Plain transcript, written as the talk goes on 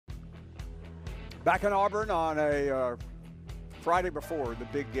Back in Auburn on a Friday before the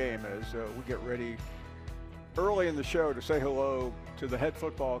big game as we get ready early in the show to say hello to the head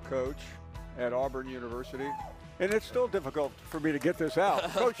football coach at Auburn University. And it's still difficult for me to get this out.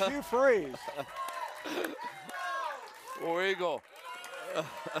 Coach Hugh Freeze. War Eagle.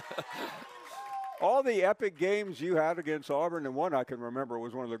 All the epic games you had against Auburn, and one I can remember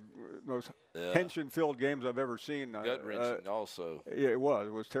was one of the most tension-filled games I've ever seen. Gut-wrenching also. Yeah, it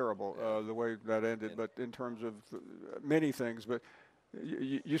was terrible the way that ended. But in terms of many things, but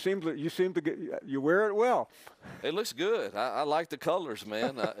you seem to get, you wear it well. It looks good. I like the colors,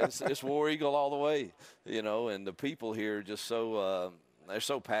 man. It's War Eagle all the way, you know. And the people here are just so they're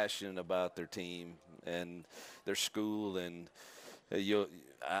so passionate about their team and their school, and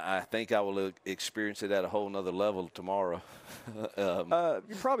I think I will experience it at a whole nother level tomorrow.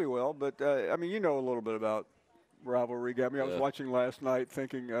 You probably will, but I mean, you know a little bit about rivalry. I mean, I was watching last night,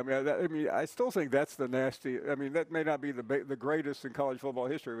 thinking. I still think that's the nasty. I mean, that may not be the greatest in college football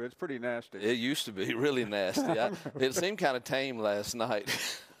history, but it's pretty nasty. It used to be really nasty. It seemed kind of tame last night.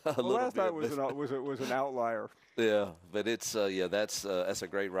 Last night was an outlier. Yeah, but it's that's a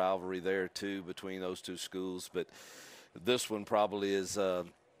great rivalry there too between those two schools, but. This one probably is.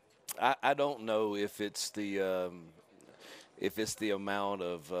 I don't know if it's the amount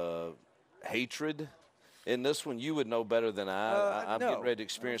of hatred in this one. You would know better than I'm getting ready to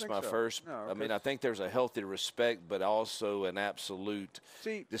experience my first. No, I mean, I think there's a healthy respect, but also an absolute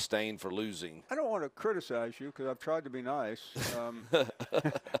disdain for losing. I don't want to criticize you because I've tried to be nice.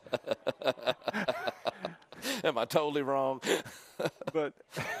 Am I totally wrong? but.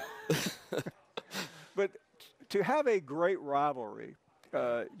 To have a great rivalry,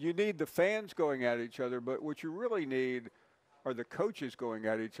 you need the fans going at each other, but what you really need are the coaches going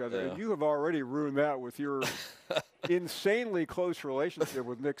at each other. Yeah. And you have already ruined that with your insanely close relationship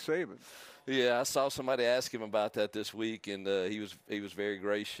with Nick Saban. Yeah, I saw somebody ask him about that this week, and he was very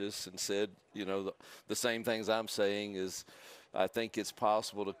gracious and said, you know, the same things I'm saying is I think it's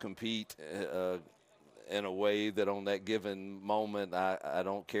possible to compete in a way that on that given moment I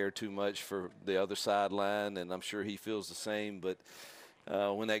don't care too much for the other sideline, and I'm sure he feels the same. But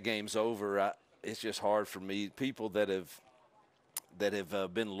when that game's over, it's just hard for me. People that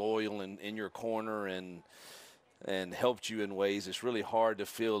have been loyal in your corner and helped you in ways, it's really hard to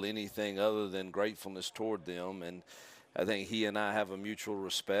feel anything other than gratefulness toward them. And I think he and I have a mutual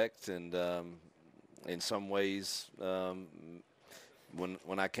respect, and in some ways,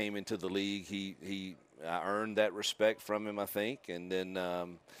 when I came into the league, I earned that respect from him, I think, and then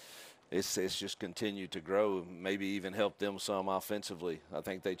it's just continued to grow. Maybe even help them some offensively. I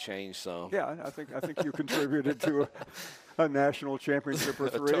think they changed some. Yeah, I think you contributed to a national championship or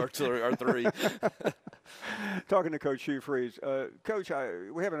three. or three. Talking to Coach Hugh Freeze, Coach,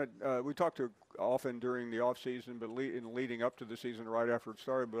 we talked to often during the off season, but in leading up to the season, right after it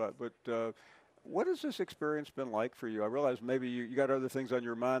started. But what has this experience been like for you? I realize maybe you got other things on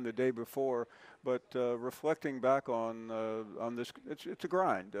your mind the day before, but reflecting back on this, it's a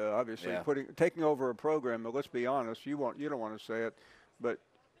grind. Obviously, taking over a program. But let's be honest, you don't want to say it, but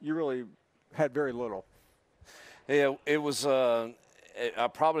you really had very little. Yeah, it was. I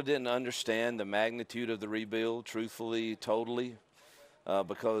probably didn't understand the magnitude of the rebuild, truthfully, totally,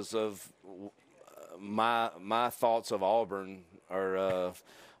 because of my thoughts of Auburn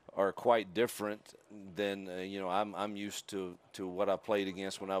are quite different than I'm used to what I played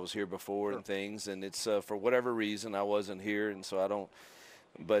against when I was here before and things, and it's for whatever reason I wasn't here, and so I don't.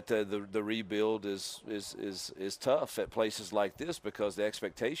 But the rebuild is tough at places like this because the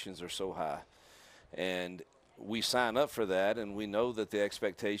expectations are so high, and we sign up for that, and we know that the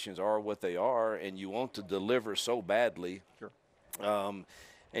expectations are what they are, and you want to deliver so badly. Sure.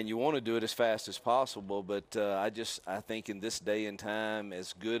 And you want to do it as fast as possible, but I think in this day and time,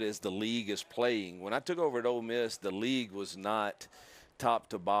 as good as the league is playing, when I took over at Ole Miss, the league was not top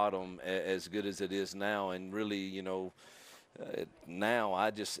to bottom as good as it is now. And really,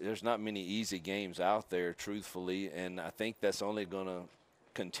 now there's not many easy games out there, truthfully, and I think that's only going to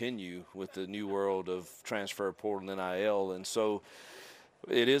continue with the new world of transfer portal and NIL, and so.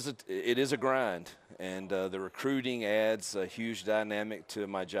 It is a grind, and the recruiting adds a huge dynamic to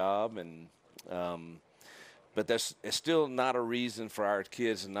my job, and but it's still not a reason for our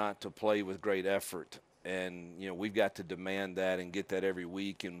kids not to play with great effort. And we've got to demand that and get that every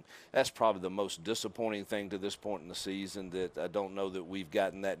week, and that's probably the most disappointing thing to this point in the season. That I don't know that we've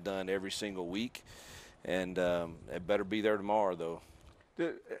gotten that done every single week, and it better be there tomorrow, though.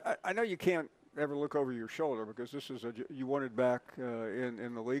 I know you can't ever look over your shoulder because this is you wanted back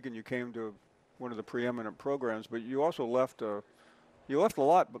in the league and you came to one of the preeminent programs, but you also left a You left a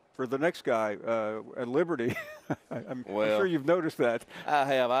lot for the next guy at Liberty. I'm sure you've noticed that. I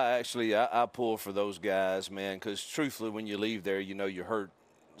have. I pull for those guys, man, because truthfully, when you leave there, you know you hurt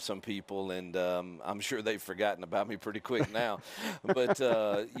some people, and I'm sure they've forgotten about me pretty quick now. But,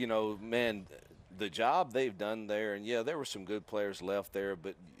 you know, man, the job they've done there, and, yeah, there were some good players left there,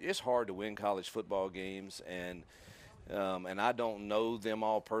 but it's hard to win college football games, and I don't know them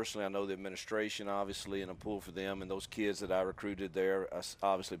all personally. I know the administration, obviously, and I pull for them. And those kids that I recruited there, I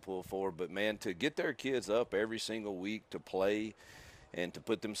obviously pull for. But, man, to get their kids up every single week to play and to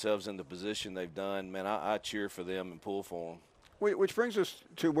put themselves in the position they've done, man, I cheer for them and pull for them. Which brings us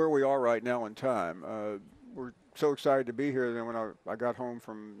to where we are right now in time. We're so excited to be here. Then when I got home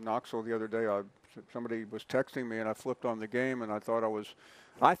from Knoxville the other day, somebody was texting me, and I flipped on the game, and I was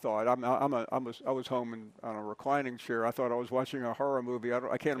home on a reclining chair. I thought I was watching a horror movie.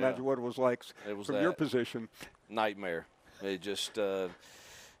 I can't imagine what it was like from your position. Nightmare. It just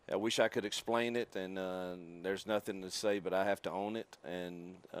I wish I could explain it, and there's nothing to say, but I have to own it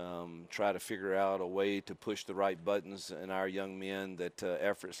and try to figure out a way to push the right buttons in our young men that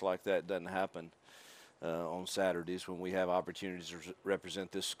efforts like that doesn't happen on Saturdays when we have opportunities to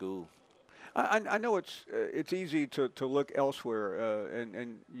represent this school. I know it's easy to look elsewhere,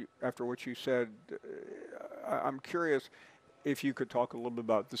 and after what you said, I'm curious if you could talk a little bit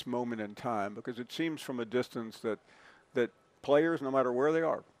about this moment in time, because it seems from a distance that players, no matter where they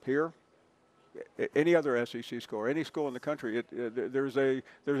are, here, any other SEC school, or any school in the country, there's a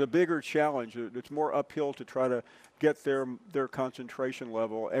bigger challenge. It's more uphill to try to get their concentration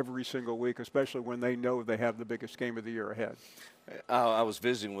level every single week, especially when they know they have the biggest game of the year ahead. I was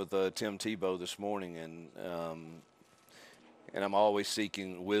visiting with Tim Tebow this morning, and I'm always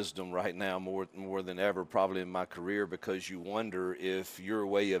seeking wisdom right now more than ever, probably in my career, because you wonder if your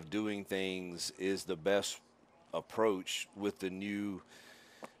way of doing things is the best approach with the new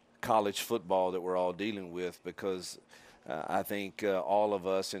college football that we're all dealing with, because I think all of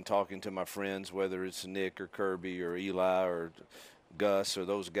us, in talking to my friends, whether it's Nick or Kirby or Eli or Gus or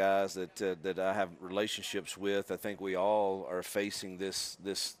those guys that I have relationships with, I think we all are facing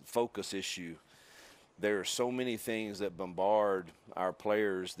this focus issue. There are so many things that bombard our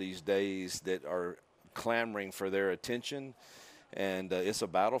players these days that are clamoring for their attention. And it's a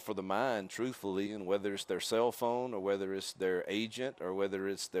battle for the mind, truthfully, and whether it's their cell phone or whether it's their agent or whether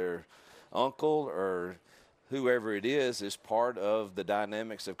it's their uncle or whoever it is part of the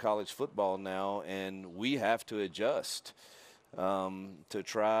dynamics of college football now, and we have to adjust to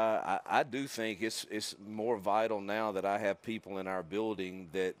try. I do think it's more vital now that I have people in our building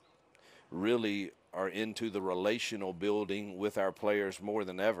that really are into the relational building with our players more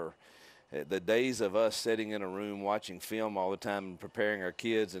than ever. The days of us sitting in a room watching film all the time and preparing our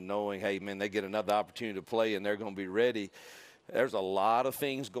kids and knowing, hey, man, they get another opportunity to play and they're going to be ready. There's a lot of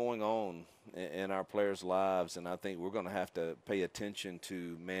things going on in our players' lives, and I think we're going to have to pay attention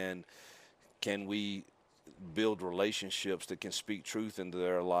to, man, can we build relationships that can speak truth into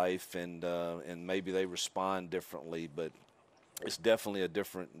their life, and maybe they respond differently. But it's definitely a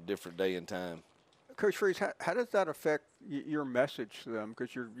different day and time. Coach Freeze, how does that affect your message to them?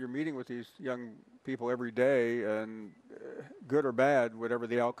 Because you're meeting with these young people every day, and good or bad, whatever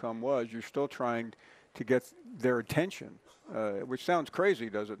the outcome was, you're still trying to get their attention, which sounds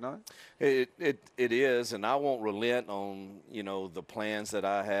crazy, does it not? It is, and I won't relent on, the plans that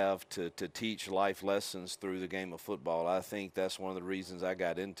I have to teach life lessons through the game of football. I think that's one of the reasons I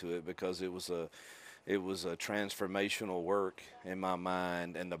got into it, because it was a transformational work in my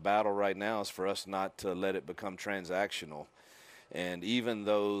mind, and the battle right now is for us not to let it become transactional. And even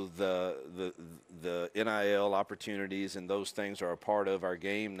though the NIL opportunities and those things are a part of our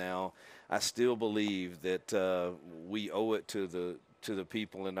game now, I still believe that we owe it to the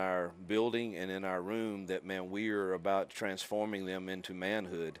people in our building and in our room that, man, we are about transforming them into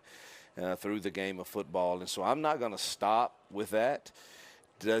manhood through the game of football. And so I'm not going to stop with that.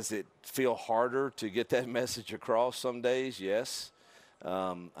 Does it feel harder to get that message across some days? Yes.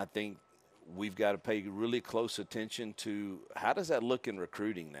 I think we've got to pay really close attention to how does that look in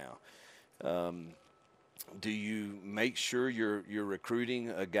recruiting now? Do you make sure you're recruiting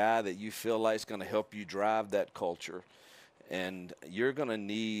a guy that you feel like is going to help you drive that culture? And you're going to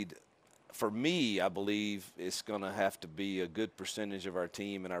need, for me, I believe it's going to have to be a good percentage of our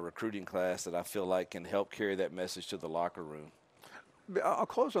team in our recruiting class that I feel like can help carry that message to the locker room. I'll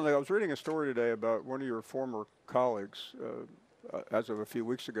close on that. I was reading a story today about one of your former colleagues, as of a few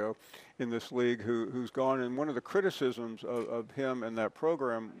weeks ago, in this league, who's gone. And one of the criticisms of him and that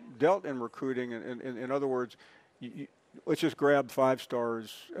program dealt in recruiting. In other words, let's just grab 5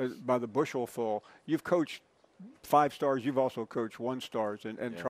 stars by the bushel full. You've coached 5 stars. You've also coached 1 stars and Yeah.